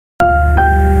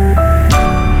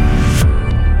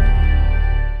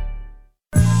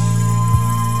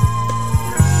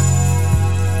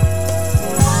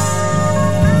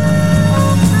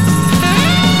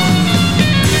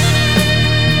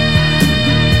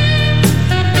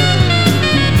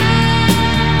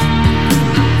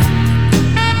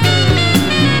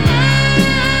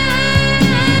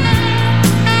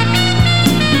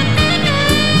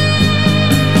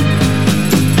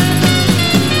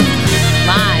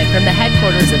from the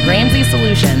headquarters of Ramsey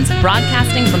Solutions,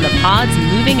 broadcasting from the Pod's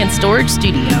Moving and Storage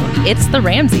Studio, it's The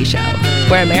Ramsey Show,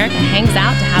 where America hangs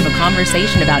out to have a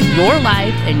conversation about your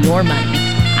life and your money.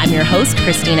 I'm your host,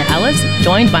 Christina Ellis,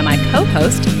 joined by my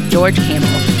co-host, George Campbell.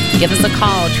 Give us a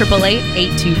call,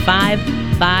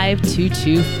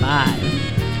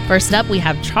 888-825-5225. First up, we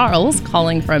have Charles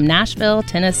calling from Nashville,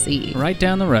 Tennessee. Right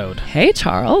down the road. Hey,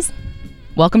 Charles.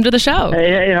 Welcome to the show.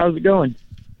 Hey, how's it going?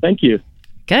 Thank you.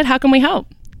 Good. How can we help?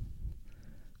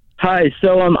 Hi.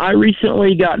 So I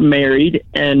recently got married,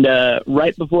 and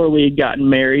right before we had gotten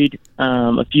married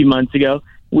a few months ago,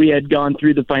 we had gone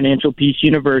through the Financial Peace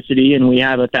University, and we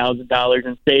have $1,000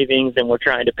 in savings, and we're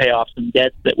trying to pay off some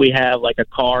debts that we have, like a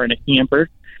car and a camper.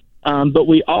 But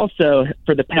we also,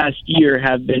 for the past year,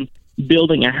 have been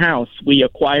building a house. We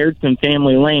acquired some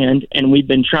family land, and we've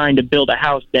been trying to build a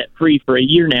house debt-free for a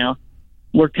year now.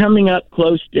 We're coming up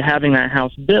close to having that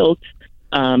house built.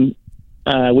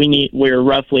 We're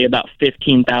roughly about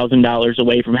 $15,000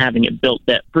 away from having it built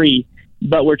debt-free,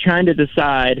 but we're trying to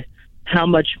decide how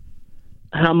much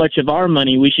of our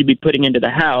money we should be putting into the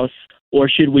house, or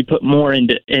should we put more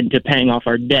into paying off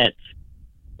our debts?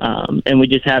 And we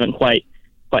just haven't quite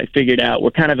figured out.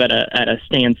 We're kind of at a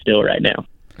standstill right now.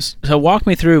 So walk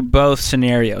me through both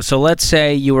scenarios. So let's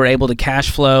say you were able to cash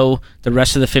flow the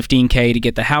rest of the $15K to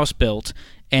get the house built,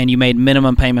 and you made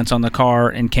minimum payments on the car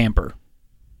and camper.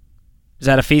 Is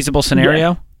that a feasible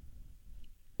scenario?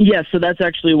 Yes, so that's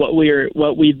actually what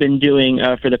we've been doing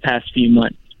for the past few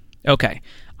months. Okay.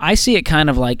 I see it kind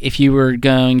of like if you were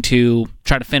going to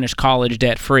try to finish college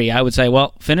debt-free. I would say,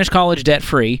 well, finish college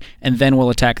debt-free, and then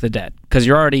we'll attack the debt, because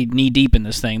you're already knee-deep in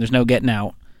this thing. There's no getting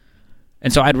out.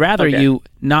 And so I'd rather you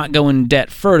not go in debt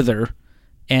further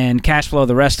and cash flow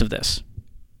the rest of this.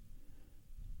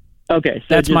 Okay, so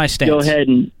that's my stance. Go ahead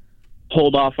and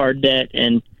hold off our debt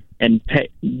and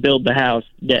build the house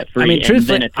debt-free. I mean,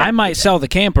 truthfully, I might sell the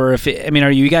camper.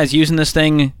 Are you guys using this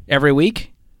thing every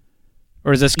week?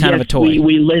 Or is this kind of a toy?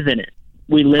 We live in it.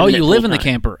 We live. Oh, in it you live in the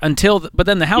full-time. camper but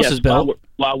then the house is built.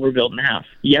 While we're building the house.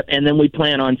 Yep, and then we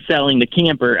plan on selling the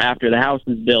camper after the house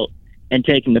is built and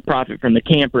taking the profit from the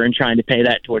camper and trying to pay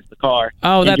that towards the car.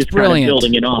 Oh, that's brilliant. Kind of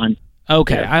building it on.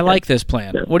 Okay, yeah, I like this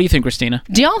plan. What do you think, Christina?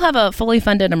 Do y'all have a fully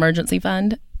funded emergency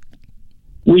fund?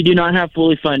 We do not have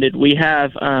fully funded. We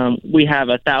have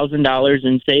 $1,000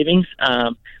 in savings.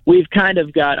 We've kind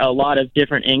of got a lot of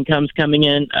different incomes coming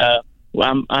in.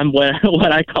 I'm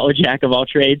what I call a jack of all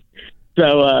trades.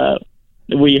 So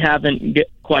we haven't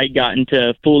quite gotten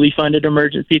to fully funded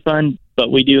emergency fund,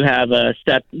 but we do have a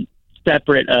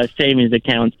separate savings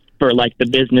accounts for like the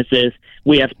businesses.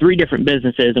 We have 3 different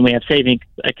businesses, and we have savings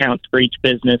accounts for each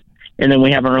business, and then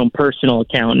we have our own personal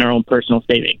account and our own personal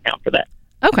saving account for that.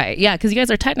 Okay, yeah, because you guys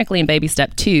are technically in baby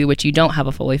step 2, which you don't have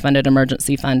a fully funded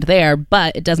emergency fund there,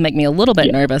 but it does make me a little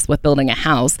bit nervous with building a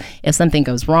house if something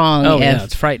goes wrong. Yeah,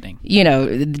 it's frightening.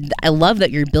 I love that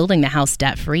you're building the house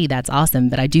debt-free. That's awesome,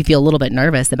 but I do feel a little bit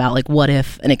nervous about, like, what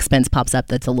if an expense pops up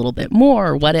that's a little bit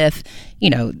more? What if,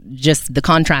 just the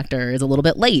contractor is a little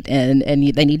bit late and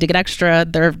they need to get extra,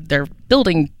 their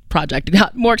building project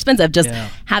got more expensive. Just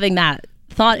having that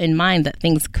thought in mind that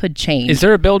things could change. Is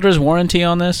there a builder's warranty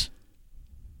on this?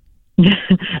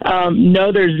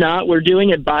 No, there's not. We're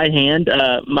doing it by hand.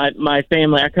 My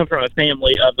family, I come from a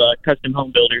family of custom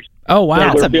home builders. Oh, wow. So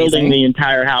That's we're amazing. building the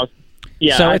entire house.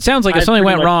 Yeah. So it sounds like if something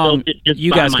went wrong,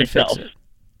 you guys could fix it.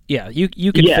 Yeah,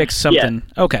 you could fix something.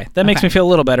 Yeah. Okay, that makes me feel a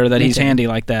little better that he's handy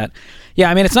like that. Yeah,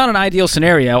 I mean, it's not an ideal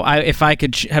scenario. If I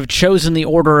could have chosen the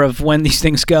order of when these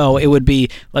things go, it would be,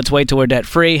 let's wait till we're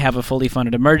debt-free, have a fully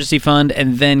funded emergency fund,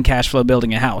 and then cash flow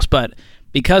building a house. But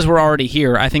because we're already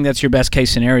here, I think that's your best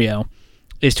case scenario,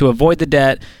 is to avoid the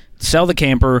debt, sell the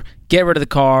camper, get rid of the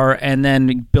car, and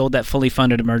then build that fully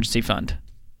funded emergency fund.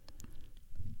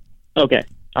 Okay.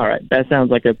 All right. That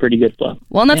sounds like a pretty good plan.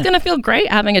 Well, and that's going to feel great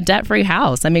having a debt-free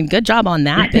house. I mean, good job on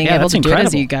that, being able to do it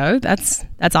as you go. That's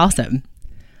awesome.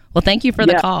 Well, thank you for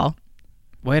the call.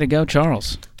 Way to go,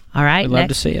 Charles. All right. We'd love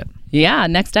to see it. Yeah.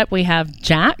 Next up, we have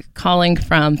Jack calling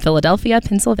from Philadelphia,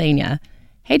 Pennsylvania.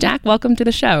 Hey, Jack. Welcome to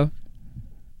the show.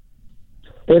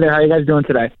 Hey there. How are you guys doing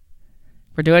today?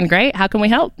 We're doing great. How can we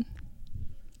help?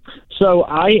 So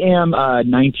I am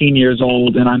 19 years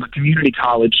old, and I'm a community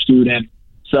college student.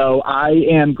 So I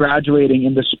am graduating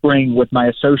in the spring with my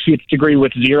associate's degree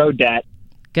with zero debt.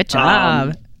 Good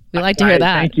job. We like to hear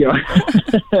that. Thank you.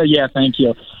 Yeah, thank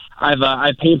you.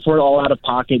 I've paid for it all out of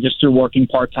pocket just through working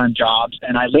part-time jobs,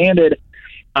 and I landed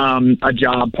a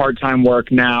job, part-time work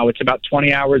now. It's about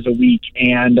 20 hours a week,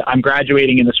 and I'm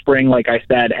graduating in the spring, like I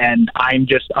said, and I'm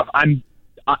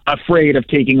afraid of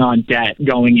taking on debt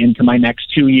going into my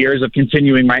next 2 years of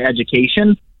continuing my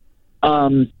education.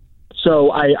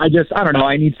 So I don't know.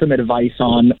 I need some advice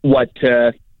on what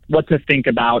to think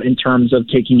about in terms of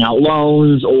taking out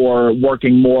loans or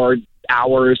working more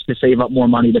hours to save up more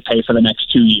money to pay for the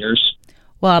next 2 years.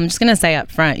 Well, I'm just going to say up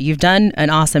front, you've done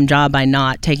an awesome job by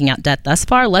not taking out debt thus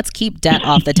far. Let's keep debt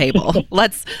off the table.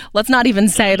 Let's not even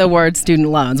say the word student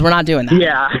loans. We're not doing that.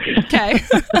 Yeah. Okay.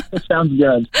 Sounds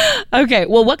good. Okay.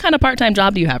 Well, what kind of part-time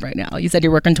job do you have right now? You said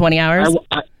you're working 20 hours?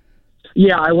 I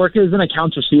work as an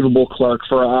accounts receivable clerk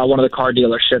for one of the car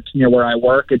dealerships near where I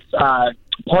work. It's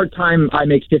part-time. I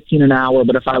make $15 an hour,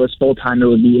 but if I was full-time, it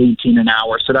would be $18 an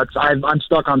hour. So I'm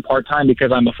stuck on part-time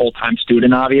because I'm a full-time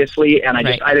student, obviously, and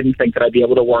I didn't think that I'd be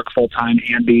able to work full-time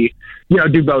and be,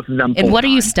 do both of them full-time. And what are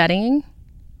you studying?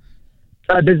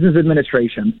 Business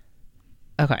administration.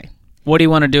 Okay. What do you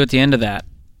want to do at the end of that?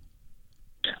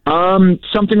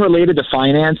 Something related to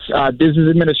finance. Business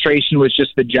administration was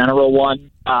just the general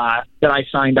one that I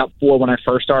signed up for when I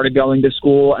first started going to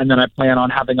school, and then I plan on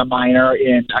having a minor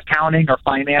in accounting or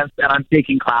finance, and I'm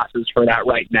taking classes for that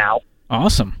right now.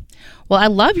 Awesome. Well, I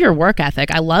love your work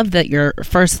ethic. I love that your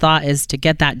first thought is to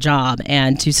get that job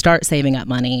and to start saving up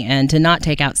money and to not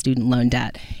take out student loan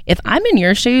debt. If I'm in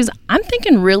your shoes, I'm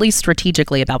thinking really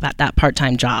strategically about that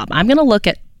part-time job. I'm going to look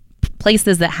at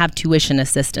places that have tuition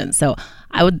assistance. So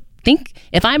I would think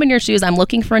if I'm in your shoes, I'm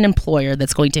looking for an employer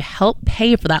that's going to help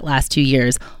pay for that last 2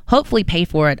 years, hopefully pay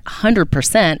for it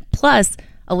 100%, plus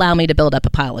allow me to build up a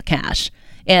pile of cash.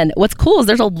 And what's cool is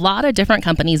there's a lot of different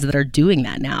companies that are doing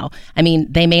that now. I mean,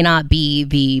 they may not be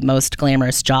the most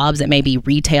glamorous jobs. It may be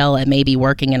retail. It may be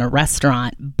working in a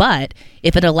restaurant. But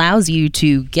if it allows you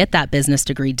to get that business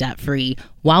degree debt-free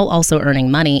while also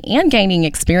earning money and gaining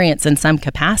experience in some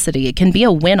capacity, it can be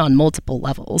a win on multiple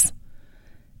levels.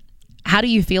 How do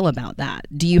you feel about that?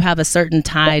 Do you have a certain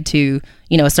tie to,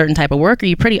 a certain type of work? Or are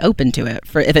you pretty open to it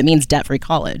for if it means debt-free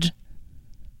college?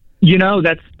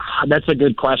 That's a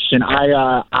good question.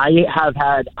 I've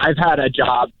had a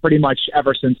job pretty much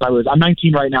ever since I'm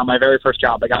 19 right now. My very first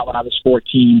job I got when I was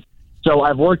 14. So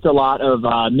I've worked a lot of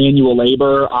manual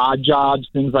labor, odd jobs,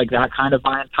 things like that kind of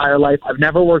my entire life. I've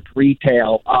never worked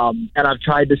retail, and I've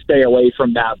tried to stay away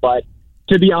from that. But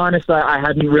to be honest, I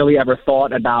hadn't really ever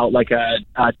thought about like a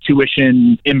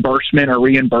tuition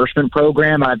reimbursement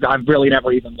program. I've really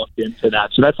never even looked into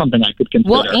that. So that's something I could consider.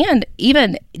 Well, and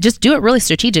even just do it really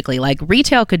strategically. Like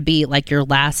retail could be like your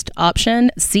last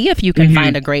option. See if you can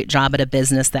find a great job at a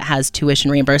business that has tuition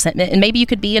reimbursement. And maybe you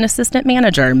could be an assistant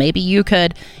manager. Maybe you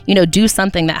could, do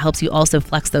something that helps you also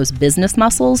flex those business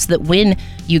muscles that when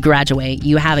you graduate,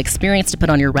 you have experience to put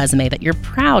on your resume that you're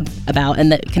proud about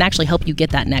and that can actually help you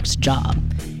get that next job.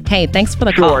 Hey, thanks for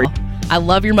the call. I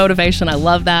love your motivation. I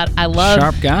love that. I love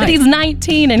Sharp guy. that he's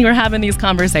 19 and you're having these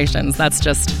conversations. That's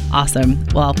just awesome.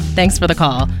 Well, thanks for the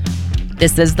call.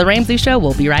 This is The Ramsey Show.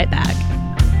 We'll be right back.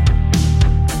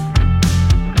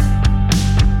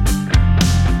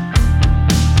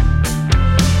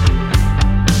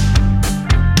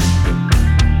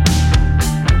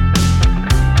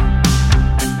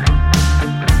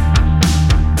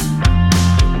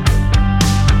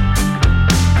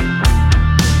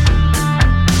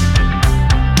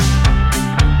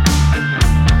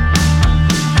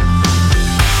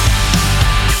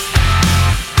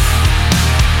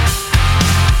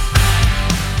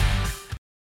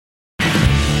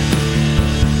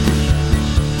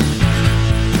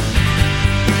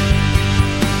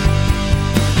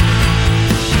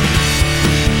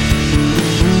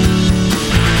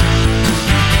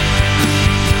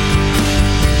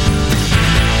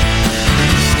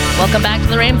 Welcome back to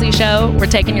The Ramsey Show. We're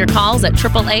taking your calls at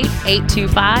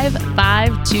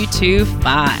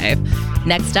 888-825-5225.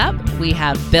 Next up, we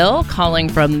have Bill calling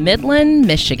from Midland,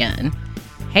 Michigan.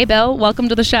 Hey, Bill. Welcome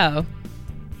to the show.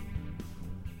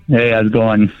 Hey, how's it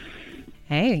going?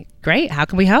 Hey, great. How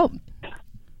can we help?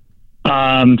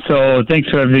 So thanks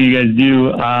for everything you guys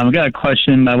do. I got a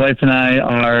question. My wife and I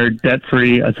are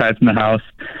debt-free aside from the house,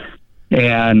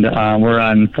 and we're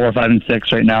on 4, 5, and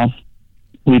 6 right now.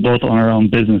 We both own our own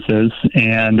businesses,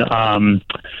 and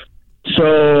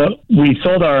so we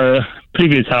sold our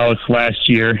previous house last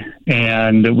year,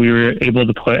 and we were able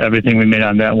to put everything we made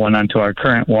on that one onto our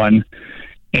current one,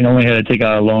 and only had to take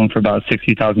out a loan for about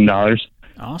 $60,000.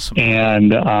 Awesome.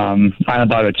 And on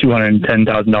about a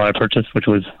 $210,000 purchase, which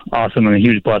was awesome and a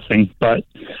huge blessing. But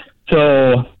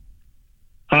so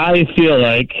I feel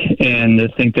like and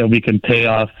think that we can pay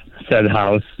off said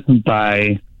house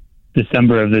by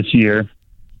December of this year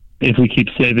if we keep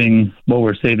saving what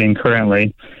we're saving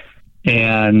currently.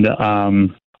 And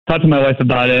talked to my wife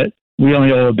about it. We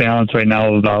only owe a balance right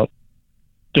now of about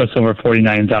just over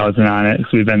 $49,000 on it,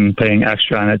 because we've been paying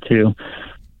extra on it too.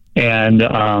 And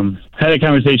had a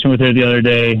conversation with her the other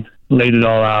day, laid it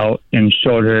all out and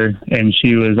showed her, and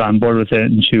she was on board with it.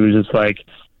 And she was just like,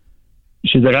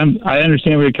 she's like, I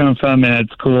understand where you're coming from, and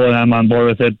it's cool, and I'm on board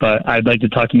with it, but I'd like to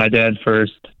talk to my dad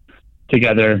first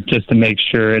together just to make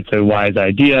sure it's a wise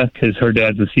idea, because her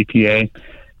dad's a CPA.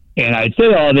 And I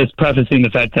say all this prefacing the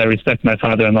fact that I respect my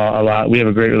father-in-law a lot. We have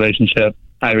a great relationship.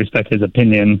 I respect his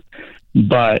opinion,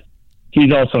 but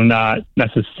he's also not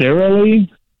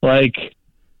necessarily like,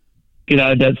 get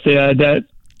out of debt, stay out of debt,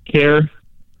 care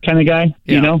kind of guy,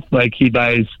 you know? Like he's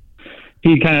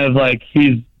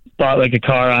bought like a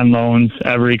car on loans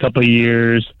every couple of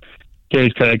years,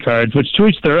 carries credit cards, which to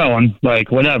each their own,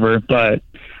 like whatever, but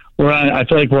I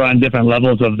feel like we're on different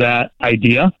levels of that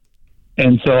idea.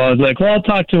 And so I was like, well, I'll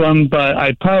talk to him, but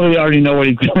I probably already know what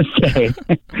he's going to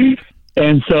say.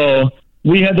 And so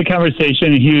we had the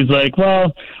conversation, and he was like,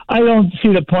 well, I don't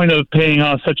see the point of paying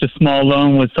off such a small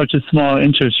loan with such a small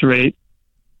interest rate,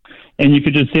 and you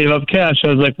could just save up cash. I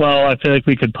was like, well, I feel like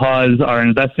we could pause our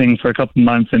investing for a couple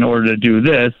months in order to do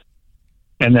this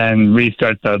and then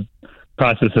restart the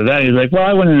process of that. He's like, well,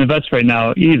 I wouldn't invest right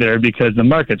now either because the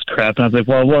market's crap. And I was like,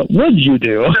 well, what would you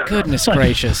do? Goodness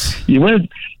gracious. You wouldn't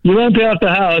pay off the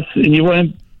house and you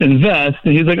wouldn't invest.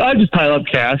 And he's like, I just pile up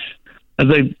cash. I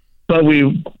was like, but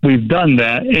we've done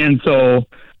that. And so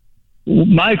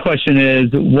my question is,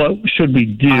 what should we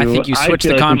do? I think you switch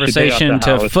the conversation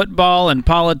to football and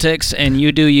politics, and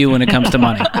you do you when it comes to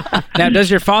money. Now,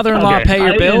 does your father-in-law pay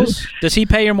your bills? Does he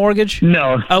pay your mortgage?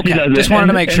 No. Okay, just wanted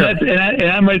to make sure. And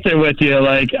I'm right there with you.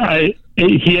 Like,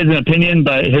 he has an opinion,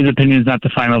 but his opinion is not the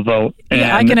final vote.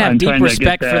 Yeah, I can have deep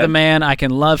respect for the man. I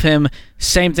can love him.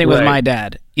 Same thing with my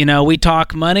dad. You know, we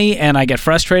talk money, and I get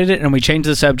frustrated, and we change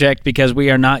the subject because we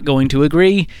are not going to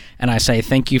agree. And I say,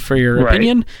 thank you for your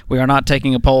opinion. We are not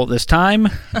taking a poll at this time.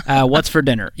 What's for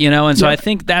dinner? You know, and so I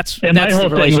think that's the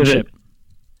relationship.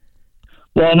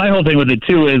 Well, my whole thing with it,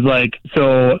 too, is like,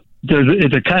 so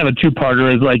it's a kind of a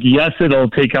two-parter. Is like, yes, it'll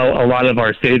take out a lot of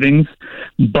our savings,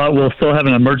 but we'll still have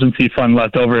an emergency fund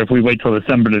left over if we wait till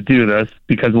December to do this,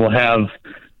 because we'll have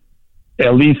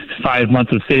at least 5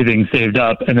 months of savings saved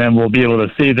up, and then we'll be able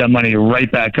to save that money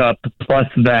right back up, plus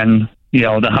then, you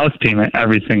know, the house payment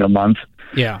every single month.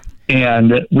 Yeah.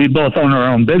 And we both own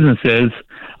our own businesses.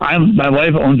 My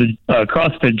wife owns a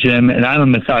CrossFit gym, and I'm a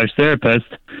massage therapist.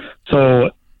 So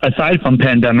aside from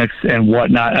pandemics and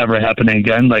whatnot ever happening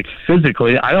again, like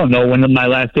physically, I don't know when my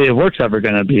last day of work's ever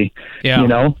going to be, you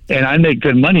know, and I make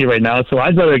good money right now. So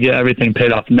I'd rather get everything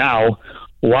paid off now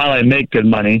while I make good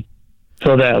money,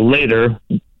 so that later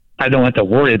I don't have to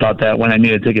worry about that when I need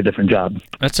to take a different job.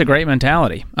 That's a great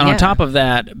mentality. And on top of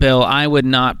that, Bill, I would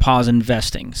not pause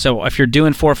investing. So if you're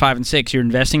doing 4, 5, and 6, you're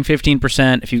investing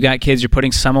 15%. If you've got kids, you're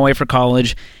putting some away for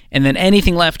college. And then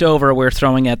anything left over, we're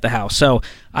throwing at the house. So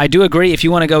I do agree, if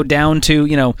you want to go down to,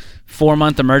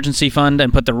 4-month emergency fund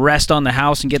and put the rest on the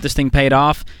house and get this thing paid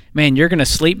off, man, you're going to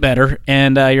sleep better.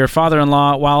 And your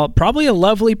father-in-law, while probably a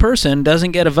lovely person,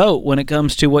 doesn't get a vote when it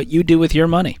comes to what you do with your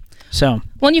money. So,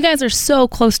 well, you guys are so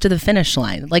close to the finish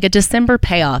line. Like a December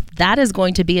payoff, that is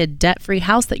going to be a debt-free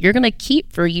house that you're going to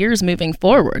keep for years moving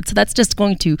forward. So that's just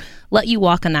going to let you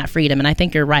walk on that freedom. And I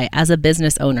think you're right. As a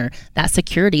business owner, that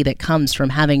security that comes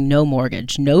from having no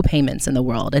mortgage, no payments in the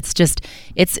world, it's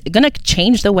going to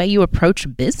change the way you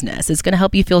approach business. It's going to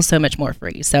help you feel so much more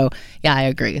free. So, yeah, I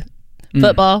agree.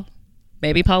 Football.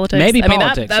 Maybe politics.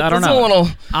 Politics. I don't know.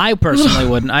 I personally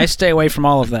wouldn't. I stay away from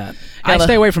all of that. I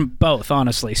stay away from both,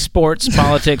 honestly. Sports,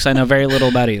 politics, I know very little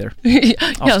about either.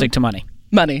 I'll stick to money.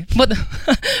 Money. We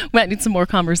might need some more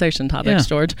conversation topics,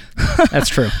 George. That's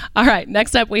true. All right.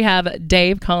 Next up, we have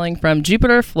Dave calling from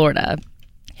Jupiter, Florida.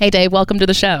 Hey, Dave. Welcome to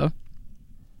the show.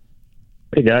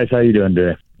 Hey, guys. How you doing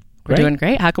today? We're doing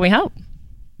great. How can we help?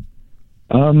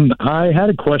 I had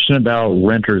a question about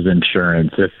renter's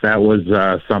insurance, if that was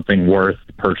something worth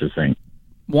purchasing.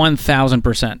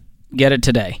 1,000%. Get it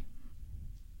today.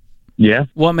 Yeah?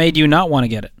 What made you not want to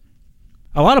get it?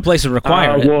 A lot of places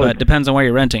require it, but it depends on where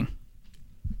you're renting.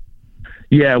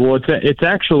 Yeah, well, it's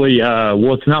actually,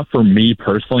 it's not for me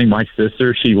personally. My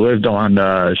sister, she lived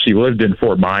in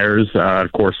Fort Myers.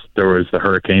 Of course, there was the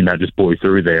hurricane that just blew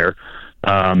through there.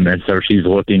 And so she's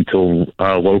looking to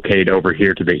locate over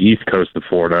here to the east coast of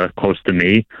Florida, close to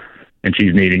me, and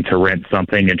she's needing to rent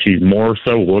something. And she's more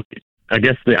so I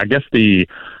guess the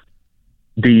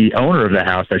owner of the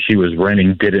house that she was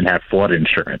renting didn't have flood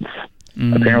insurance.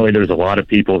 Apparently, there's a lot of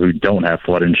people who don't have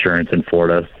flood insurance in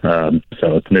Florida,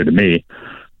 so it's new to me.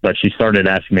 But she started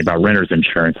asking me about renter's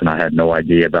insurance, and I had no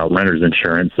idea about renter's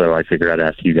insurance, so I figured I'd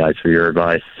ask you guys for your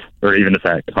advice, or even if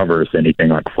that covers anything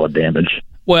like flood damage.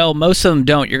 Well, most of them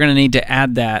don't. You're going to need to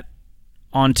add that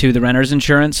onto the renter's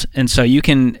insurance, and so you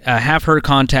can have her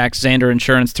contact Zander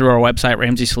Insurance through our website,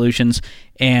 Ramsey Solutions,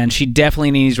 and she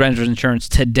definitely needs renter's insurance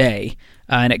today.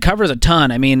 And it covers a ton.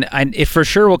 I mean, it for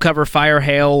sure will cover fire,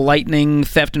 hail, lightning,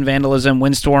 theft and vandalism,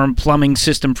 windstorm, plumbing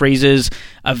system freezes,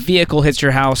 a vehicle hits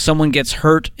your house, someone gets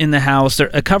hurt in the house.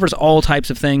 It covers all types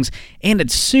of things, and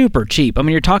it's super cheap. I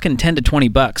mean, you're talking $10 to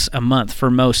 $20 a month for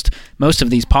most of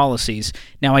these policies.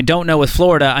 Now, I don't know with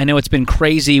Florida. I know it's been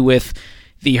crazy with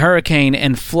the hurricane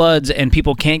and floods, and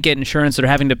people can't get insurance. They're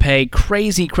having to pay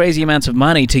crazy amounts of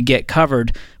money to get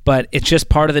covered, but it's just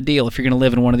part of the deal if you're going to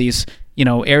live in one of these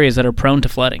areas that are prone to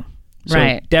flooding. So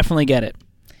right. Definitely get it.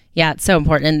 Yeah, it's so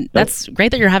important. And that's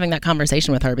great that you're having that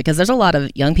conversation with her, because there's a lot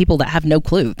of young people that have no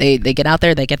clue. They get out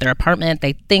there, they get their apartment,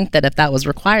 they think that if that was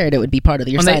required, it would be part of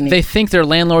your signing. They think their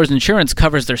landlord's insurance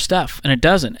covers their stuff, and it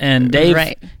doesn't. And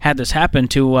Dave had this happen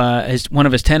to one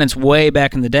of his tenants way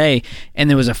back in the day, and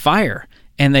there was a fire.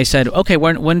 And they said, okay,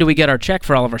 when do we get our check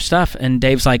for all of our stuff? And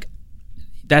Dave's like,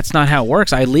 that's not how it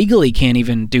works. I legally can't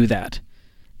even do that.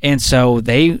 And so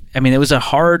it was a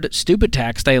hard, stupid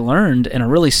tax they learned, and a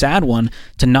really sad one,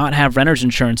 to not have renter's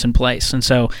insurance in place. And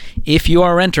so if you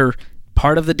are a renter,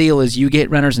 part of the deal is you get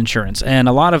renter's insurance. And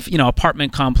a lot of,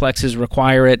 apartment complexes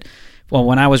require it. Well,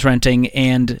 when I was renting,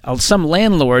 and some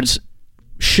landlords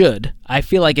should. I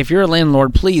feel like if you're a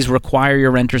landlord, please require your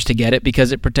renters to get it,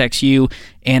 because it protects you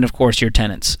and, of course, your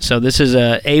tenants. So this is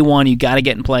a A1 you got to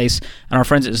get in place, and our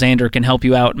friends at Zander can help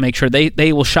you out and make sure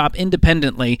they will shop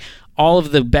independently all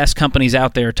of the best companies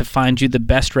out there to find you the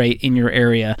best rate in your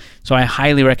area. So I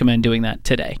highly recommend doing that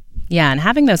today. Yeah, and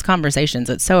having those conversations,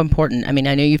 it's so important. I mean,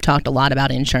 I know you've talked a lot about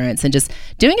insurance and just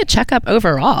doing a checkup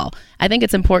overall. I think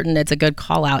it's important. It's a good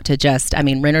call out to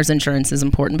renter's insurance is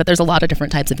important, but there's a lot of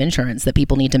different types of insurance that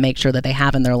people need to make sure that they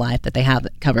have in their life, that they have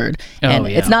covered. And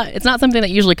it's not something that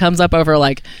usually comes up over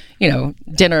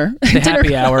dinner. The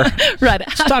happy hour. Right.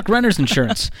 Let's talk renter's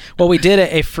insurance. Well, we did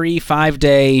a free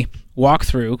 5-day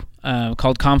walkthrough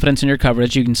called Confidence in Your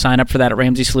Coverage. You can sign up for that at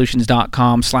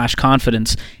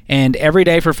RamseySolutions.com/confidence. And every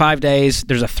day for 5 days,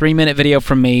 there's a 3-minute video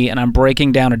from me, and I'm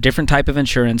breaking down a different type of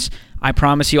insurance. I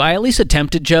promise you, I at least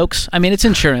attempted jokes. I mean, it's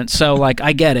insurance, so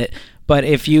I get it. But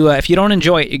if you don't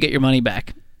enjoy it, you get your money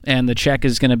back, and the check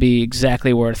is going to be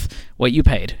exactly worth what you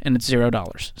paid, and it's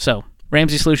 $0. So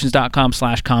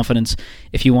RamseySolutions.com/confidence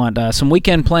if you want some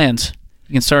weekend plans.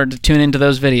 You can start to tune into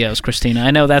those videos, Christina.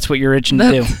 I know that's what you're itching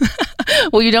to do.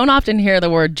 Well, you don't often hear the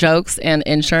word jokes and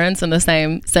insurance in the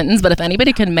same sentence, but if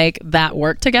anybody can make that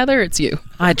work together, it's you.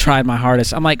 I tried my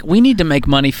hardest. I'm like, we need to make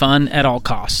money fun at all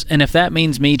costs. And if that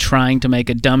means me trying to make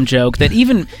a dumb joke that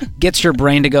even gets your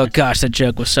brain to go, gosh, that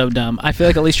joke was so dumb, I feel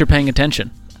like at least you're paying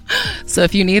attention. So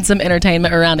if you need some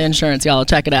entertainment around insurance, y'all,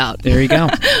 check it out. There you go.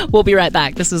 We'll be right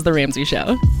back. This is The Ramsey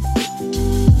Show.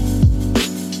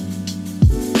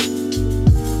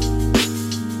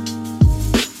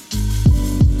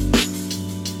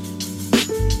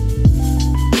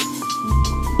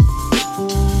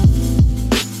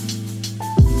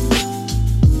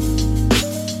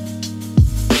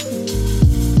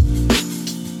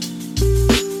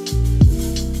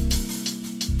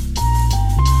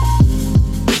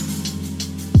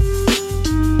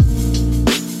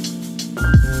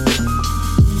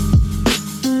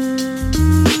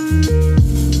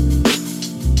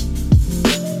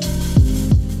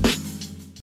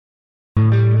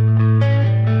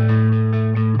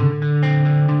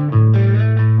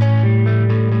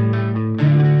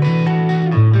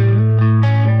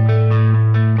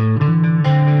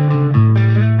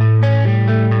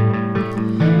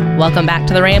 Welcome back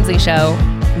to The Ramsey Show.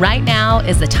 Right now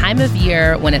is the time of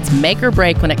year when it's make or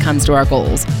break when it comes to our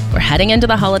goals. We're heading into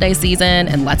the holiday season,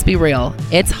 and let's be real,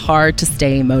 it's hard to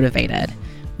stay motivated.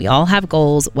 We all have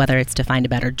goals, whether it's to find a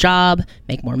better job,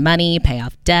 make more money, pay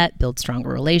off debt, build stronger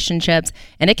relationships,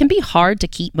 and it can be hard to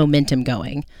keep momentum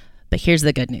going. But here's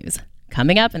the good news.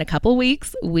 Coming up in a couple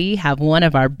weeks, we have one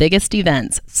of our biggest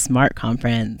events, Smart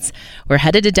Conference. We're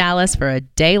headed to Dallas for a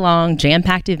day-long,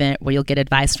 jam-packed event where you'll get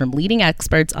advice from leading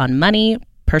experts on money,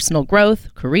 personal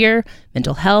growth, career,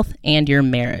 mental health, and your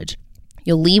marriage.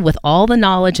 You'll leave with all the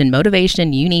knowledge and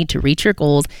motivation you need to reach your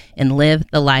goals and live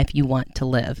the life you want to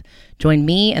live. Join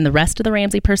me and the rest of the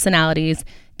Ramsey personalities,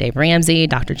 Dave Ramsey,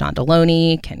 Dr. John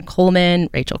Deloney, Ken Coleman,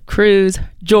 Rachel Cruz,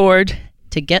 George,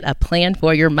 to get a plan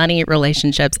for your money,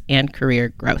 relationships, and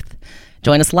career growth.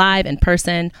 Join us live in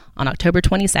person on October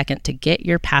 22nd to get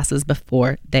your passes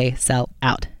before they sell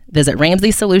out. Visit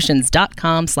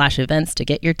RamseySolutions.com/events to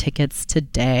get your tickets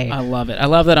today. I love it. I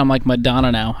love that I'm like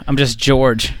Madonna now. I'm just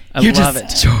George. You're love it.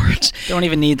 George. Don't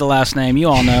even need the last name. You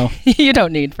all know. You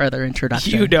don't need further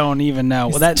introduction. You don't even know.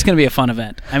 Well, that's going to be a fun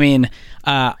event. I mean,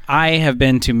 I have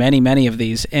been to many of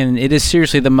these, and it is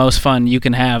seriously the most fun you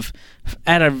can have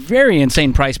at a very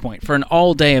insane price point. For an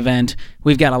all-day event,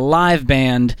 we've got a live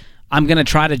band. I'm going to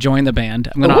try to join the band.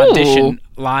 I'm going to audition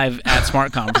live at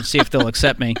Smart Conference, see if they'll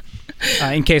accept me,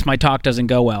 in case my talk doesn't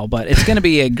go well. But it's going to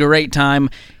be a great time.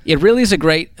 It really is a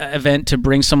great event to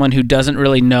bring someone who doesn't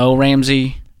really know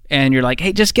Ramsey, and you're like,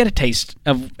 hey, just get a taste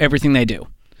of everything they do.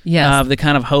 Yes. Of the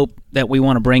kind of hope that we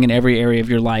want to bring in every area of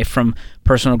your life, from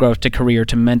personal growth to career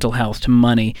to mental health to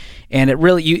money. And it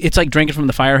really, it's like drinking from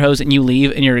the fire hose, and you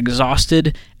leave and you're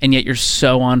exhausted, and yet you're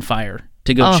so on fire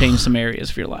to go change some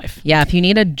areas of your life. Yeah, if you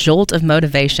need a jolt of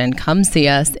motivation, come see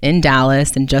us in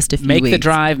Dallas in just a few weeks. Make the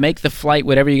drive, make the flight,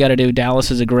 whatever you got to do. Dallas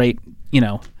is a great,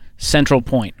 central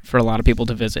point for a lot of people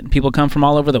to visit. And people come from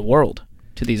all over the world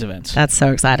to these events. That's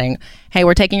so exciting. Hey,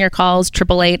 we're taking your calls,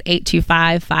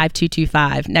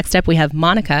 888-825-5225. Next up, we have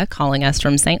Monica calling us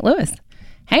from St. Louis.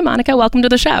 Hey, Monica, welcome to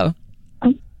the show.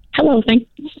 Hello, thanks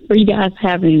for you guys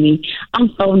having me. I'm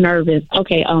so nervous.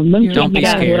 Okay, let me tell you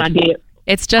guys what I did.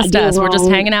 It's just us. We're just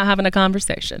hanging out having a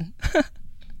conversation.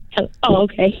 Oh,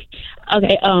 okay.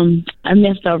 Okay, I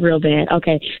messed up real bad.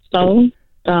 Okay, so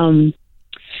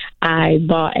I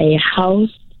bought a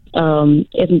house.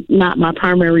 It's not my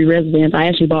primary residence. I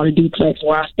actually bought a duplex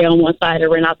where I stay on one side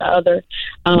and rent out the other.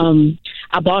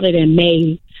 I bought it in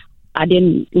May. I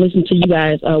didn't listen to you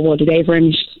guys, the Dave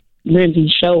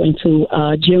Ramsey show until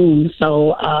June.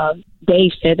 So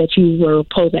Dave said that you were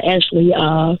supposed to actually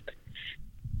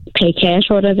pay cash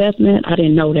for the investment. I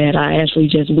didn't know that. I actually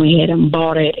just went ahead and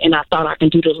bought it, and I thought I can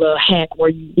do the little hack where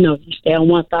you stay on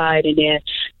one side and then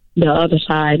the other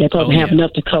side they're supposed to have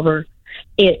enough to cover.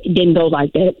 It didn't go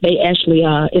like that. They actually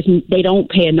they don't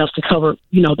pay enough to cover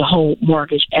the whole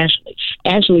mortgage.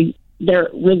 Actually they're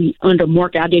really under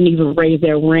market. I didn't even raise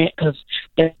their rent because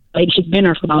she's been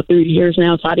there for about 3 years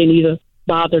now, so I didn't even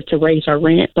bother to raise her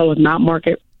rent. So it's not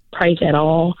market price at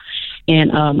all.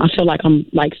 And I feel like I'm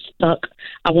stuck.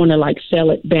 I want to sell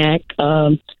it back.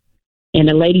 And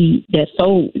the lady that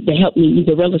helped me,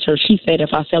 the realtor, she said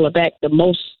if I sell it back, the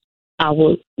most I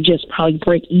will just probably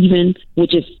break even,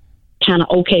 which is kind of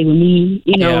okay with me.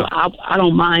 I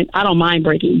don't mind. I don't mind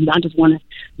breaking even. I just want to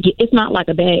get. It's not like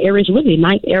a bad area. It's really a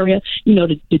nice area.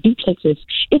 The duplex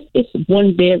it's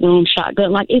 1 bedroom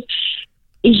shotgun. It's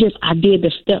just I did the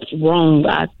steps wrong.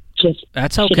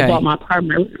 That's okay. Bought my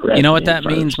primary residence. You know what that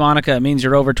means, Monica? It means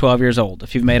you're over 12 years old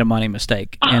if you've made a money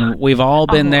mistake. And we've all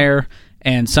been there,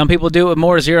 and some people do it with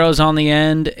more zeros on the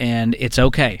end, and it's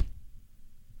okay.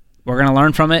 We're going to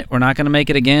learn from it. We're not going to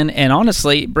make it again. And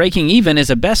honestly, breaking even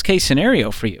is a best-case scenario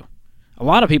for you. A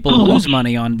lot of people lose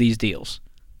money on these deals.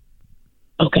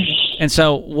 Okay. And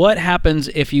so what happens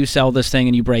if you sell this thing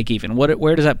and you break even?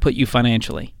 Where does that put you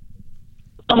financially?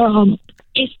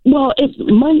 It's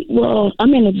money. Well,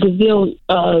 I'm in a good deal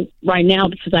right now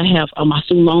because I have my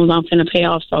student loans I'm finna pay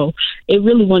off. So it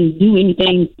really wouldn't do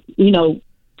anything.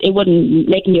 It wasn't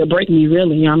making me or breaking me.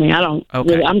 Really, I mean, I don't.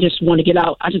 Okay. Really, I just want to get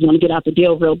out. I just want to get out the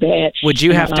deal real bad. Would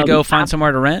you have to go find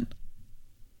somewhere to rent?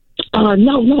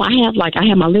 No. I have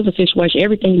my living situation.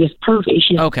 Everything is perfect. It's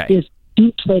just, this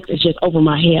duplex is just over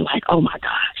my head. Oh my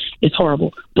God, it's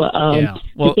horrible. But yeah.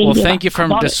 Well, thank you for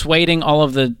dissuading all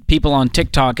of the people on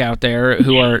TikTok out there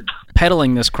who are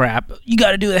peddling this crap. You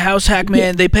got to do the house hack,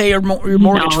 man. They pay your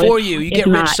mortgage for you. You get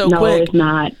rich so quick. No, it's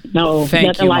not. No, thank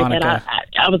nothing you, like Monica. that.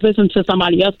 I was listening to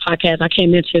somebody else's podcast. I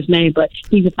can't mention his name, but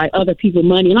he was other people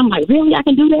money, and I'm like, really? I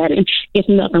can do that? And it's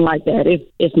nothing like that.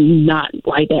 It's not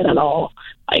like that at all.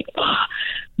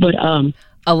 But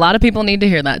a lot of people need to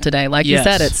hear that today. Like you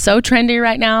said, it's so trendy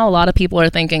right now. A lot of people are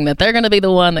thinking that they're going to be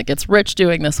the one that gets rich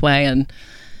doing this way, and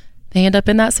they end up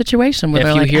in that situation where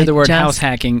if you hear the word house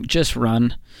hacking, just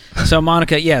run. So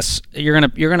Monica, yes, you're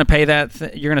gonna pay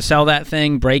that. You're gonna sell that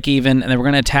thing, break even, and then we're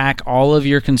gonna attack all of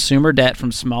your consumer debt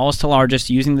from smallest to largest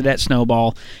using the debt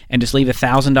snowball, and just leave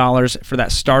 $1,000 for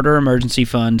that starter emergency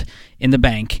fund in the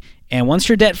bank. And once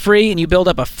you're debt free and you build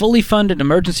up a fully funded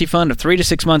emergency fund of 3 to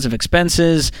 6 months of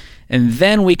expenses, and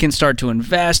then we can start to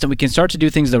invest and we can start to do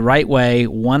things the right way,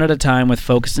 one at a time with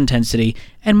focused intensity.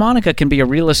 And Monica can be a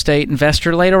real estate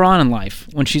investor later on in life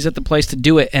when she's at the place to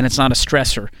do it, and it's not a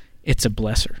stressor. It's a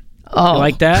blesser. Oh. You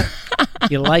like that?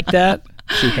 You like that?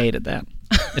 She hated that.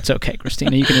 It's okay,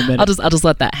 Christina. You can admit it. I'll just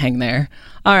let that hang there.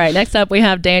 All right. Next up, we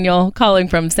have Daniel calling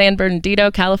from San Bernardino,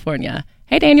 California.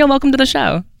 Hey, Daniel. Welcome to the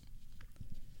show.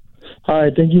 Hi.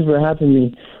 Thank you for having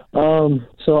me.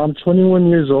 So I'm 21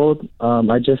 years old.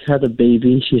 I just had a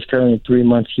baby. She's currently 3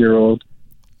 months old.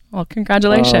 Well,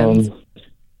 congratulations.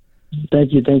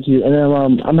 Thank you. And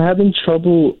then I'm having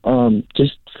trouble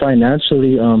just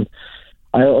financially.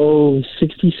 I owe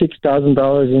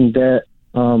 $66,000 in debt,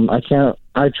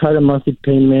 I tried a monthly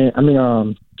payment.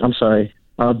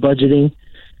 Budgeting,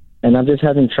 and I'm just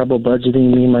having trouble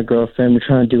budgeting. Me and my girlfriend, we're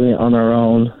trying to do it on our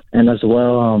own, and as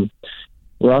well,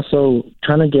 we're also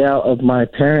trying to get out of my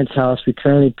parents' house. We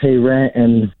currently pay rent,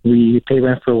 and we pay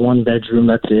rent for 1 bedroom.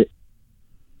 That's it.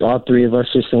 All 3 of us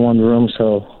just in one room,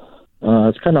 so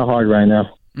it's kind of hard right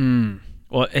now.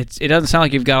 Well, it doesn't sound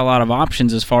like you've got a lot of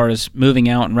options as far as moving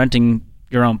out and renting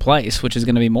your own place, which is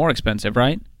going to be more expensive,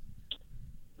 right?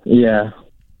 Yeah.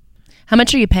 How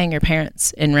much are you paying your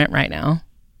parents in rent right now?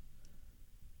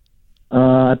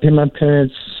 I pay my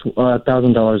parents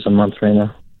 $1,000 a month right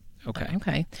now.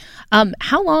 Okay.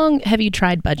 How long have you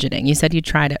tried budgeting? You said you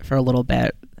tried it for a little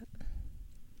bit.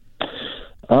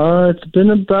 It's been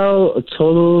about a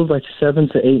total of like 7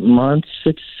 to 8 months,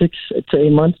 6 to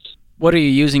 8 months. What are you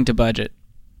using to budget?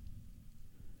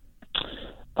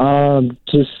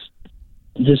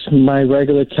 Just my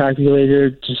regular calculator,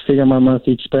 just figure my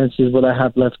monthly expenses, what I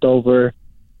have left over,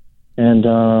 and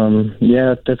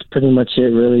that's pretty much it,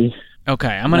 really. Okay,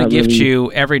 I'm going to gift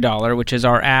you EveryDollar, which is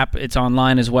our app. It's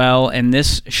online as well, and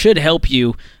this should help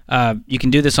you. You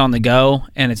can do this on the go,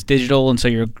 and it's digital, and so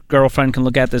your girlfriend can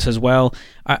look at this as well.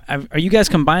 Are you guys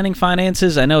combining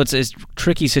finances? I know it's a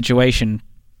tricky situation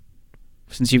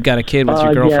since you've got a kid with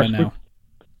your girlfriend now.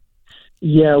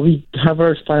 Yeah, we have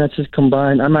our finances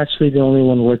combined. I'm actually the only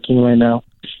one working right now.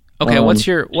 Okay, what's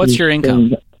your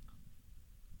income?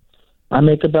 I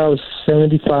make about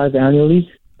 $75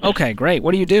 annually. Okay, great.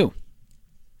 What do you do?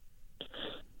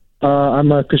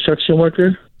 I'm a construction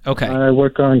worker. Okay. I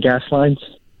work on gas lines.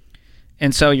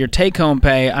 And so your take-home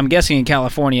pay, I'm guessing in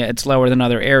California it's lower than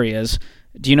other areas.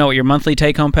 Do you know what your monthly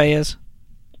take-home pay is?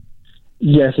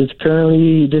 Yes, it's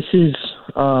currently, this is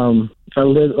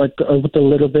with a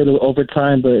little bit of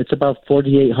overtime, but it's about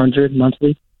 $4,800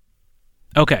 monthly.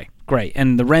 Okay, great.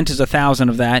 And the rent is $1,000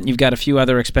 of that, and you've got a few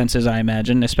other expenses, I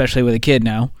imagine, especially with a kid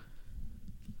now.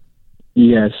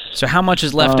 Yes. So how much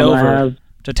is left over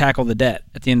to tackle the debt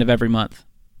at the end of every month?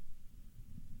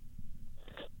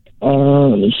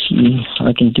 Let me see.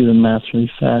 I can do the math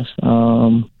really fast.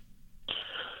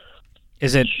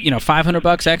 Is it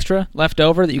 $500 extra left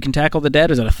over that you can tackle the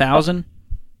debt? Is it $1,000?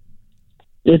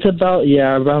 It's about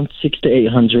around $600 to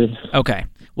 $800. Okay.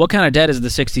 What kind of debt is the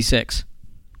 66?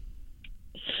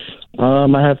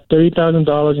 I have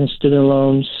 $30,000 in student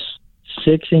loans,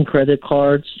 $6,000 in credit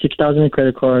cards,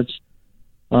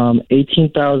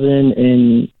 $18,000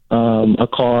 in a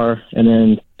car, and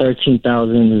then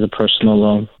 $13,000 is a personal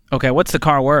loan. Okay, what's the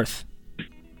car worth?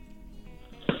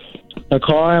 The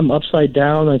car, I'm upside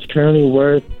down. It's currently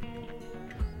worth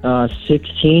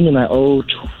 $16,000, and I owe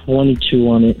 $22,000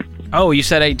 on it. Oh, you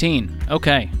said 18.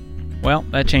 Okay. Well,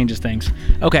 that changes things.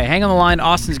 Okay, hang on the line.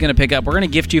 Austin's going to pick up. We're going to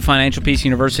gift you Financial Peace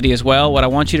University as well. What I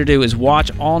want you to do is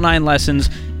watch all 9 lessons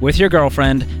with your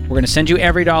girlfriend. We're going to send you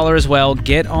EveryDollar as well.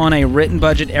 Get on a written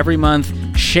budget every month.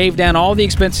 Shave down all the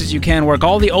expenses you can. Work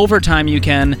all the overtime you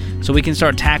can so we can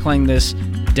start tackling this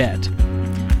debt.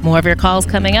 More of your calls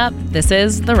coming up. This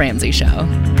is The Ramsey Show.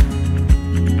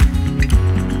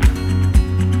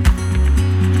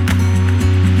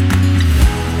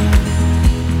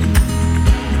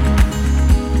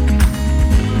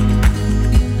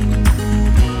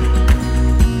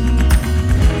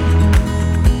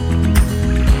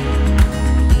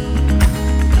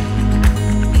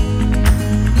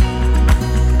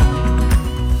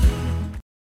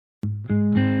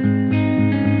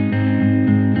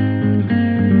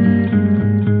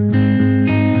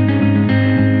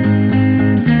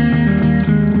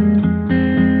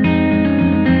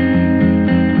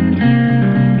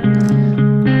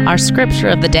 Our scripture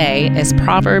of the day is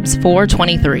Proverbs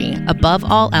 4:23. Above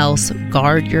all else,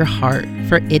 guard your heart,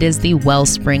 for it is the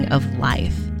wellspring of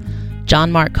life.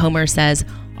 John Mark Comer says,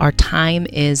 our time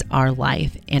is our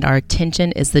life, and our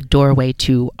attention is the doorway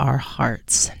to our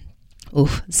hearts.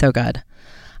 Oof, so good.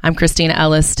 I'm Christina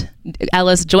Ellis,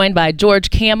 joined by George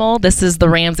Camel. This is The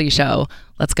Ramsey Show.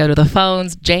 Let's go to the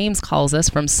phones. James calls us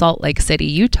from Salt Lake City,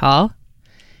 Utah.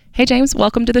 Hey, James,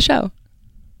 welcome to the show.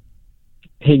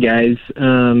 Hey guys,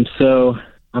 so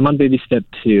I'm on baby step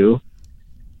 2.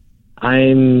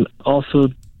 I'm also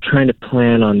trying to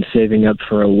plan on saving up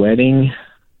for a wedding.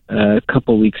 A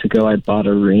couple weeks ago I bought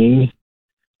a ring.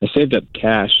 I saved up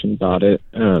cash and bought it.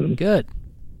 Good.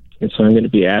 And so I'm going to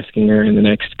be asking her in the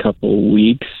next couple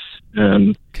weeks.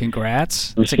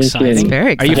 Congrats. That's exciting. It's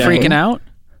very exciting. Are you freaking out?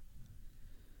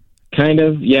 Kind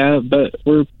of, yeah, but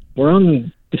we're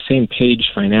on the same page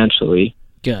financially.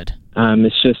 Good.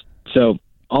 It's just, so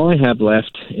all I have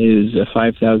left is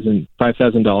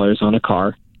 $5,000 on a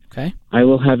car. Okay. I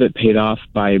will have it paid off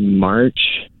by March.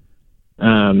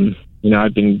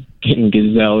 I've been getting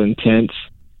gazelle intense.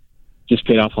 Just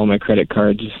paid off all my credit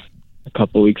cards a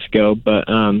couple weeks ago, but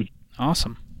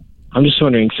awesome. I'm just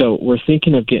wondering, so we're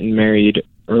thinking of getting married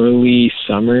early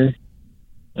summer,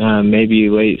 maybe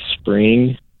late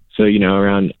spring, so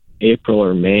around April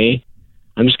or May.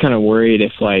 I'm just kind of worried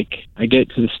if I get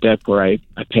to the step where I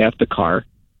pay off the car,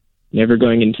 never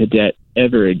going into debt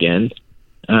ever again.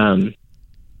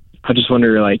 I just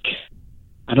wonder, I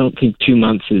don't think 2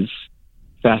 months is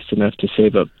fast enough to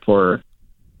save up for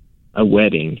a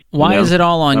wedding. Why is it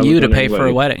all on you to pay for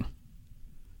a wedding?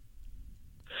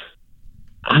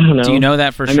 I don't know. Do you know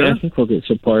that for sure? I think we'll get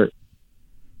support.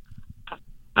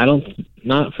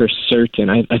 Not for certain.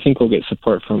 I think we'll get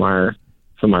support from our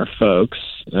folks.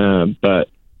 But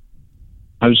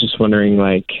I was just wondering,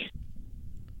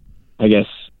 I guess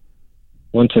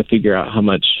once I figure out how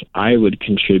much I would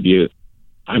contribute,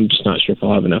 I'm just not sure if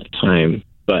I'll have enough time.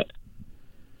 But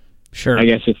sure, I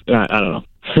guess I don't know.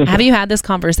 Have you had this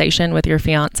conversation with your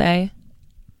fiance?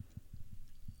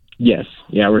 Yes.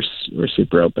 Yeah, we're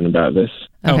super open about this.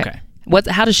 Okay.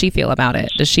 How does she feel about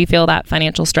it? Does she feel that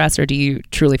financial stress, or do you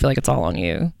truly feel like it's all on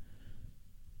you?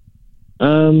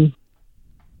 No,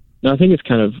 I think it's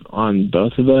kind of on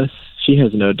both of us. She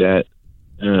has no debt.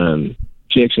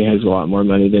 She actually has a lot more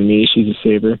money than me. She's a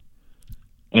saver.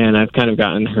 And I've kind of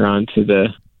gotten her onto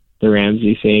the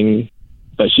Ramsey thing,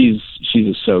 but she's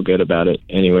so good about it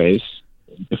anyways,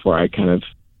 before I kind of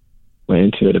went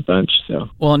into it a bunch. So,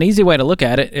 well, an easy way to look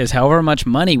at it is however much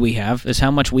money we have is how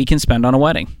much we can spend on a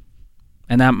wedding.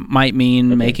 And that might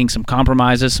mean making some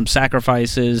compromises, some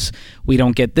sacrifices. We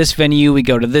don't get this venue, we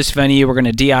go to this venue. We're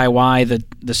going to DIY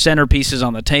the centerpieces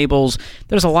on the tables.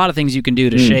 There's a lot of things you can do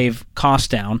to shave costs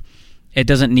down. It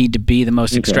doesn't need to be the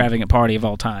most extravagant party of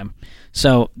all time.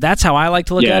 So that's how I like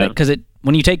to look at it, because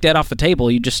when you take debt off the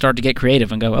table, you just start to get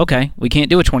creative and go, okay, we can't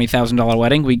do a $20,000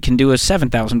 wedding. We can do a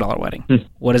 $7,000 wedding.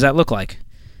 What does that look like?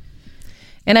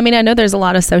 And I mean, I know there's a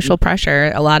lot of social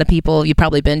pressure. A lot of people, you've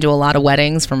probably been to a lot of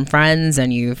weddings from friends,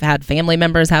 and you've had family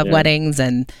members have weddings,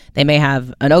 and they may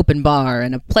have an open bar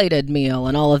and a plated meal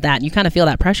and all of that. And you kind of feel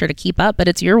that pressure to keep up, but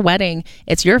it's your wedding.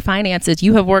 It's your finances.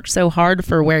 You have worked so hard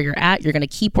for where you're at. You're going to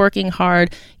keep working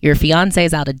hard. Your fiance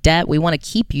is out of debt. We want to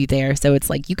keep you there. So it's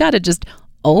like, you got to just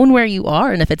own where you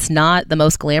are. And if it's not the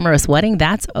most glamorous wedding,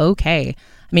 that's okay.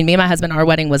 I mean, me and my husband, our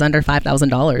wedding was under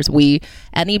 $5,000.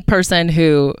 Any person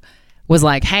who was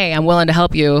like, hey, I'm willing to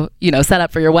help you, set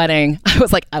up for your wedding, I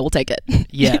was like, I will take it.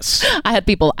 Yes. I had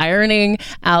people ironing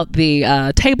out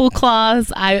the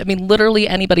tablecloths. I mean, literally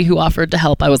anybody who offered to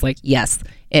help, I was like, yes,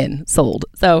 sold.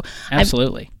 So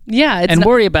absolutely. And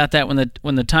worry about that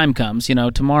when the time comes.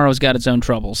 Tomorrow's got its own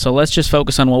troubles. So let's just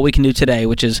focus on what we can do today,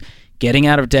 which is getting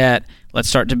out of debt. Let's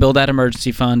start to build that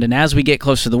emergency fund. And as we get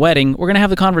close to the wedding, we're going to have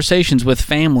the conversations with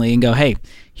family and go, hey,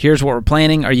 here's what we're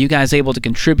planning. Are you guys able to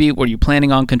contribute? Were you planning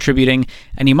on contributing?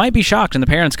 And you might be shocked. And the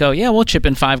parents go, yeah, we'll chip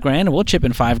in $5,000 and we'll chip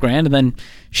in $5,000. And then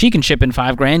she can chip in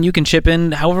 $5,000. You can chip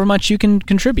in however much you can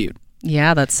contribute.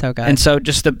 Yeah, that's so good. And so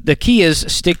just the key is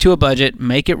stick to a budget,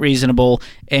 make it reasonable,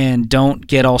 and don't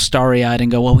get all starry-eyed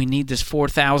and go, well, we need this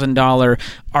 $4,000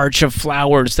 arch of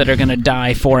flowers that are going to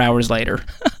die 4 hours later.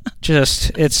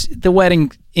 The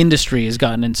wedding industry has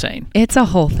gotten insane. It's a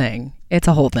whole thing.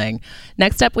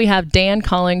 Next up, we have Dan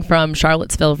calling from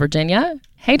Charlottesville, Virginia.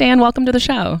 Hey, Dan, welcome to the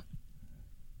show.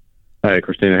 Hi,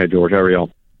 Christina. Hey, George. How are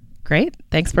y'all? Great.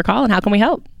 Thanks for calling. How can we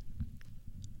help?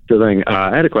 Sure thing.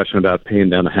 I had a question about paying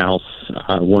down a house.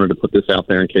 I wanted to put this out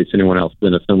there in case anyone else is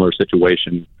in a similar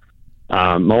situation.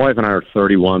 My wife and I are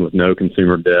 31 with no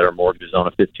consumer debt. Our mortgage is on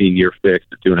a 15-year fixed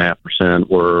at 2.5%.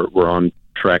 We're on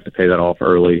track to pay that off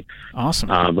early.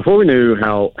 Awesome. Before we knew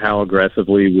how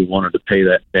aggressively we wanted to pay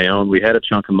that down, we had a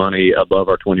chunk of money above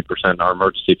our 20% in our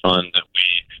emergency fund that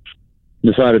we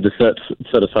decided to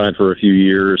set aside for a few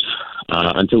years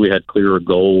until we had clearer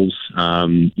goals,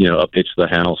 updates to the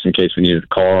house in case we needed a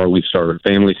car. We've started a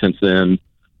family since then.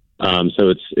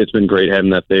 So it's been great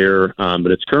having that there.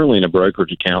 But it's currently in a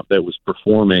brokerage account that was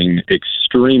performing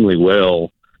extremely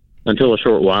well until a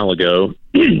short while ago.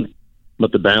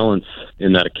 But the balance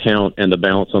in that account and the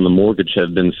balance on the mortgage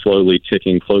have been slowly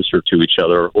ticking closer to each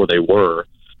other, or they were.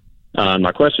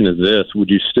 My question is this: would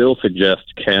you still suggest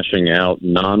cashing out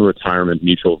non-retirement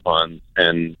mutual funds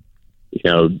and,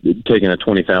 taking a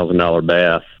 $20,000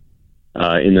 bath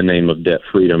in the name of debt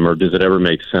freedom, or does it ever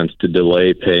make sense to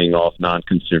delay paying off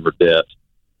non-consumer debt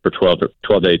for 12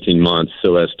 to 18 months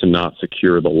so as to not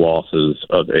secure the losses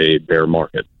of a bear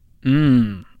market?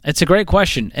 It's a great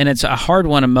question, and it's a hard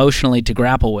one emotionally to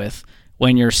grapple with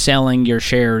when you're selling your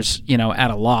shares, at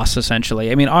a loss,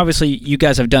 essentially. I mean, obviously, you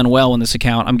guys have done well in this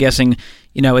account. I'm guessing,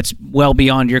 it's well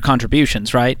beyond your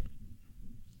contributions, right?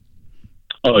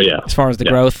 Oh, yeah. As far as the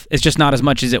growth, it's just not as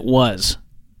much as it was.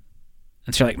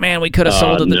 And so you're like, man, we could have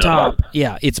sold at the top.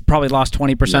 Yeah, it's probably lost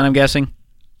 20%, I'm guessing.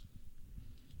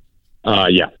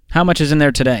 Yeah. How much is in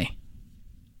there today?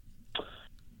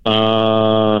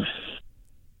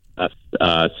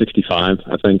 65,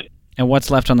 I think. And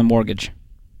what's left on the mortgage?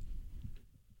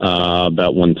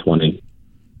 About 120.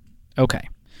 Okay.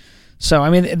 So, I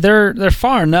mean, they're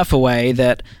far enough away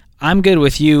that I'm good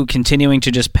with you continuing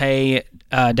to just pay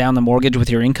down the mortgage with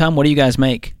your income. What do you guys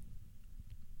make?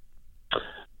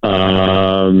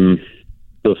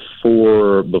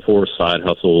 Before side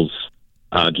hustles,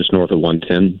 just north of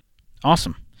 110.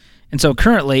 Awesome. And so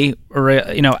currently, or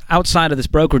outside of this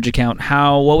brokerage account,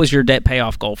 what was your debt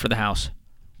payoff goal for the house?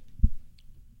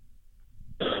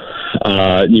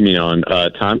 You mean on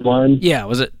timeline? Yeah,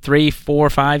 was it 3, 4,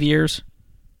 5 years?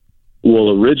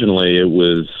 Well, originally it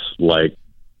was like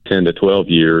 10 to 12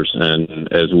 years,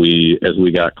 and as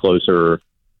we got closer,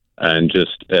 and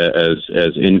just as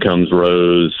incomes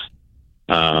rose,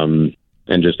 and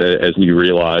just as we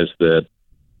realized that,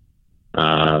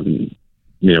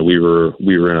 we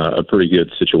were in a pretty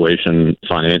good situation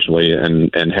financially,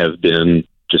 and have been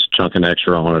just chunking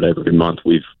extra on it every month.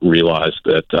 We've realized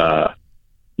that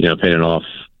paying it off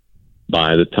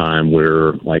by the time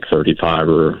we're like 35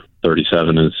 or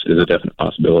 37 is a definite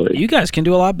possibility. You guys can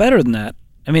do a lot better than that.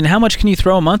 I mean, how much can you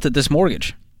throw a month at this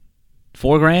mortgage?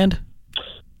 $4,000?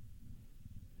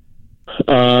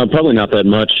 Probably not that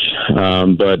much,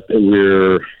 but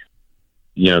we're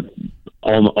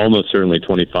almost certainly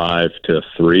 25 to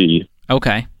 3.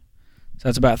 Okay, so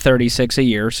that's about 36 a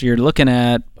year. So you're looking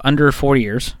at under 4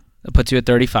 years. That puts you at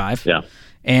 35. Yeah.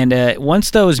 And once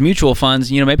those mutual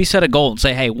funds, maybe set a goal and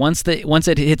say, hey, once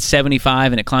it hits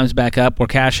 75 and it climbs back up, we're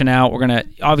cashing out.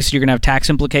 Obviously you're gonna have tax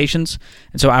implications,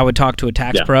 and so I would talk to a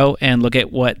tax pro and look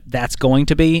at what that's going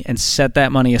to be and set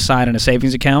that money aside in a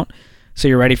savings account so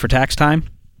you're ready for tax time.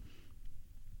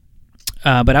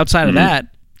 But outside of that,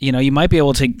 you might be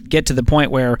able to get to the point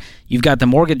where you've got the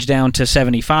mortgage down to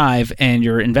 75 and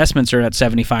your investments are at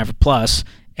 75 or plus,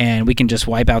 and we can just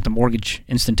wipe out the mortgage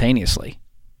instantaneously.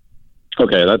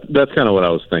 Okay, that's kind of what I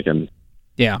was thinking.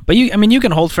 Yeah, but you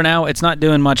can hold for now. It's not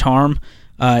doing much harm.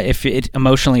 If it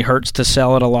emotionally hurts to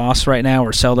sell at a loss right now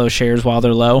or sell those shares while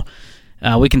they're low,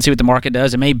 we can see what the market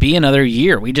does. It may be another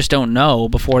year. We just don't know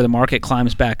before the market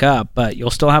climbs back up, but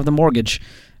you'll still have the mortgage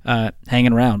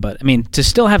hanging around. But, to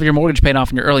still have your mortgage paid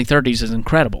off in your early 30s is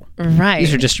incredible. Right.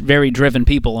 These are just very driven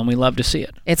people, and we love to see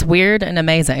it. It's weird and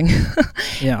amazing.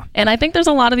 Yeah. And I think there's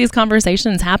a lot of these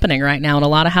conversations happening right now in a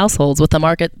lot of households with the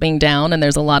market being down, and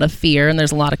there's a lot of fear and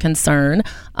there's a lot of concern.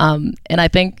 And I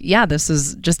think, this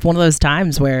is just one of those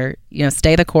times where,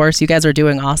 stay the course. You guys are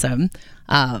doing awesome.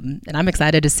 And I'm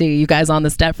excited to see you guys on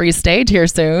this debt-free stage here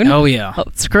soon. Oh, yeah.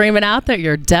 Screaming out that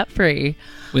you're debt-free.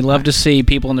 We love to see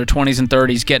people in their 20s and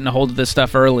 30s getting a hold of this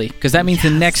stuff early, because that means the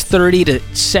next 30 to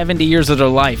 70 years of their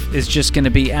life is just going to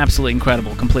be absolutely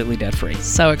incredible, completely debt-free.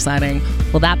 So exciting.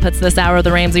 Well, that puts this hour of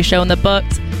The Ramsey Show in the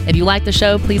books. If you like the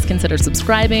show, please consider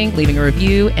subscribing, leaving a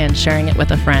review, and sharing it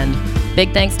with a friend.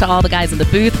 Big thanks to all the guys in the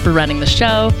booth for running the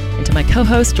show, and to my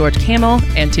co-host, George Camel,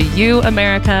 and to you,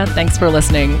 America. Thanks for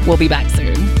listening. We'll be back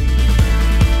soon.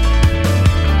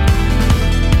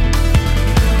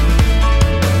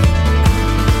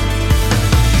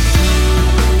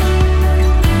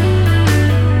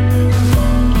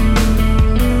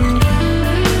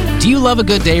 Do you love a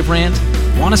good Dave rant?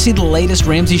 Want to see the latest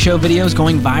Ramsey Show videos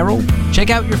going viral? Check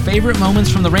out your favorite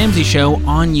moments from The Ramsey Show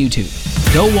on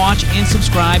YouTube. Go watch and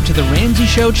subscribe to The Ramsey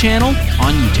Show channel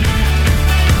on YouTube.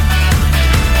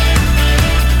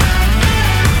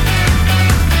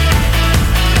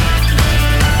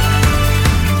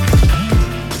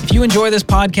 If you enjoy this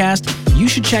podcast, you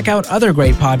should check out other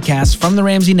great podcasts from the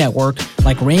Ramsey Network,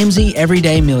 like Ramsey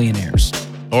Everyday Millionaires.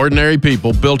 Ordinary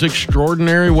people built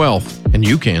extraordinary wealth, and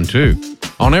you can too.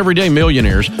 On Everyday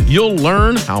Millionaires, you'll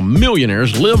learn how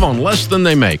millionaires live on less than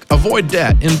they make, avoid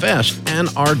debt, invest, and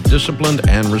are disciplined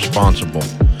and responsible.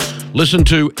 Listen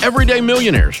to Everyday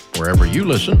Millionaires wherever you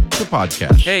listen to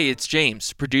podcasts. Hey, it's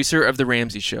James, producer of The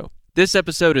Ramsey Show. This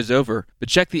episode is over, but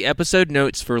check the episode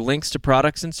notes for links to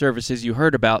products and services you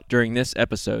heard about during this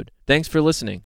episode. Thanks for listening.